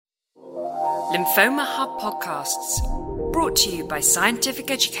Lymphoma Hub podcasts, brought to you by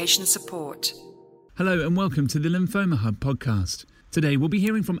Scientific Education Support. Hello and welcome to the Lymphoma Hub podcast. Today we'll be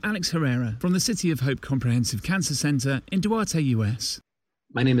hearing from Alex Herrera from the City of Hope Comprehensive Cancer Center in Duarte, US.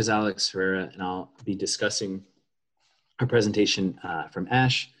 My name is Alex Herrera, and I'll be discussing a presentation from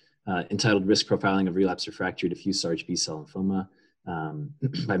ASH entitled Risk Profiling of Relapse Refractory Diffuse Large B-cell Lymphoma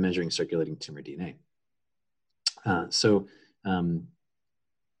by Measuring Circulating Tumor DNA.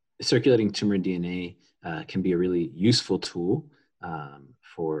 Circulating tumor DNA can be a really useful tool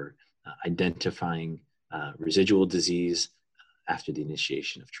for identifying residual disease after the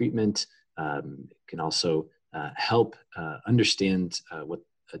initiation of treatment. It can also help understand what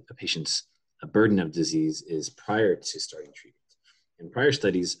a patient's burden of disease is prior to starting treatment. And prior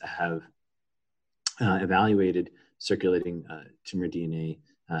studies have evaluated circulating tumor DNA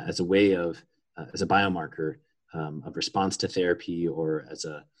as a way of, as a biomarker of response to therapy or as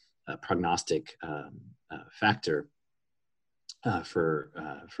a prognostic factor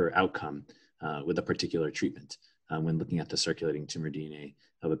for outcome with a particular treatment when looking at the circulating tumor DNA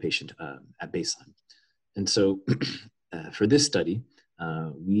of a patient at baseline. And so for this study,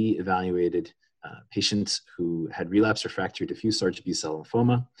 we evaluated patients who had relapse refractory diffuse large B-cell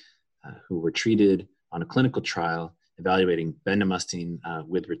lymphoma who were treated on a clinical trial evaluating bendamustine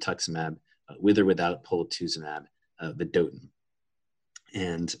with rituximab with or without polatuzumab vedotin.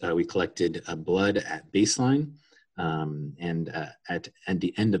 And we collected blood at baseline and at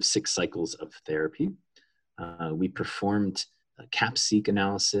the end of 6 cycles of therapy. We performed a CAP-seq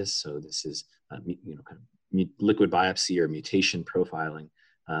analysis. So this is liquid biopsy or mutation profiling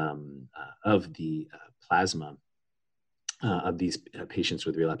of the plasma of these patients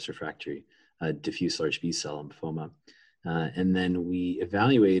with relapse refractory diffuse large B-cell lymphoma. And then we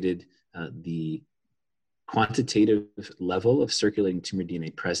evaluated the quantitative level of circulating tumor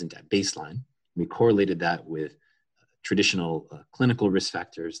DNA present at baseline. We correlated that with traditional clinical risk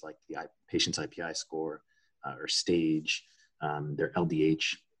factors like the patient's IPI score or stage, their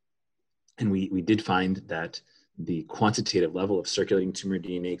LDH. And we did find that the quantitative level of circulating tumor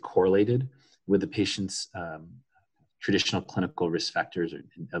DNA correlated with the patient's traditional clinical risk factors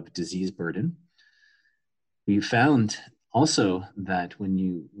of disease burden. We found also that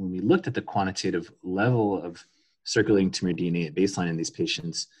when we looked at the quantitative level of circulating tumor DNA at baseline in these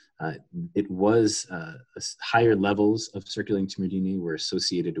patients, it was higher levels of circulating tumor DNA were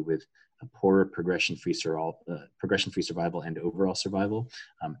associated with a poorer progression-free survival and overall survival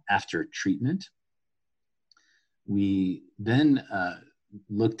after treatment. We then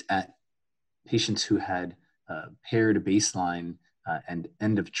looked at patients who had paired baseline and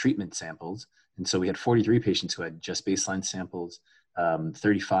end of treatment samples. And so we had 43 patients who had just baseline samples,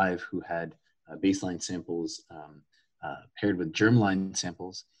 35 who had baseline samples paired with germline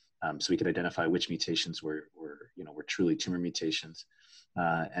samples, so we could identify which mutations were truly tumor mutations.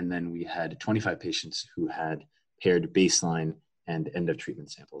 And then we had 25 patients who had paired baseline and end of treatment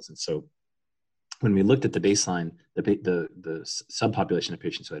samples. And so when we looked at the baseline, the subpopulation of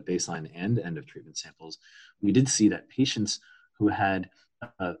patients who had baseline and end of treatment samples, we did see that patients who had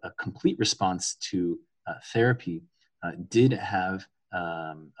a complete response to therapy did have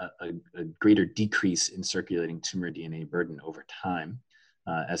a greater decrease in circulating tumor DNA burden over time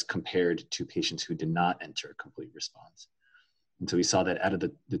as compared to patients who did not enter a complete response. And so we saw that out of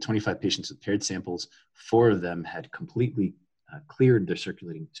the 25 patients with paired samples, 4 of them had completely cleared their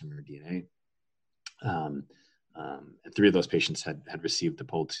circulating tumor DNA. And 3 of those patients had received the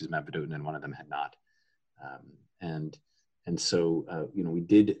polatuzumab vedotin, and 1 of them had not. And so, we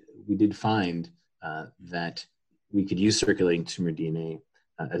did find that we could use circulating tumor DNA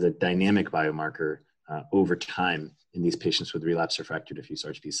as a dynamic biomarker over time in these patients with relapse refractory diffuse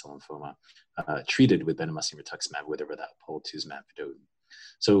large B-cell lymphoma treated with bendamustine rituximab with or without polatuzumab vedotin.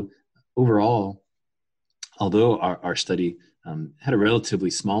 So overall, although our study had a relatively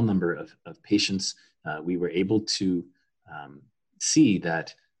small number of patients, we were able to see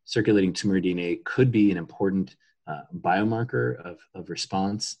that circulating tumor DNA could be an important biomarker of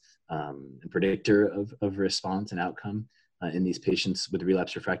response and predictor of response and outcome in these patients with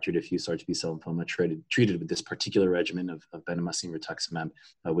relapse refractory diffuse large B-cell lymphoma treated with this particular regimen of bendamustine rituximab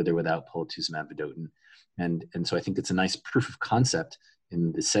with or without polatuzumab vedotin. And so I think it's a nice proof of concept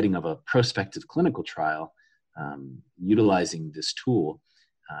in the setting of a prospective clinical trial utilizing this tool.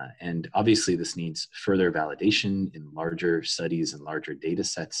 And obviously this needs further validation in larger studies and larger data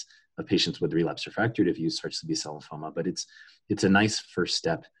sets of patients with relapse refractory diffuse large B-cell lymphoma, but it's a nice first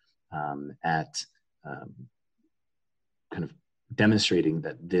step at kind of demonstrating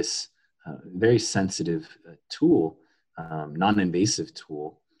that this very sensitive tool, non-invasive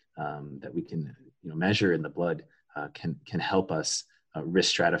tool, that we can measure in the blood can help us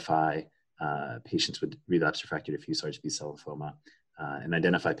risk stratify patients with relapsed refractory diffuse large B-cell lymphoma and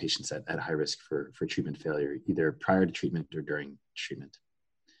identify patients at high risk for treatment failure, either prior to treatment or during treatment.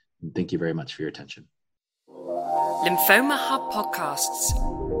 And thank you very much for your attention. Lymphoma Hub podcasts,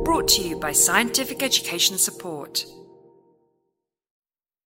 brought to you by Scientific Education Support.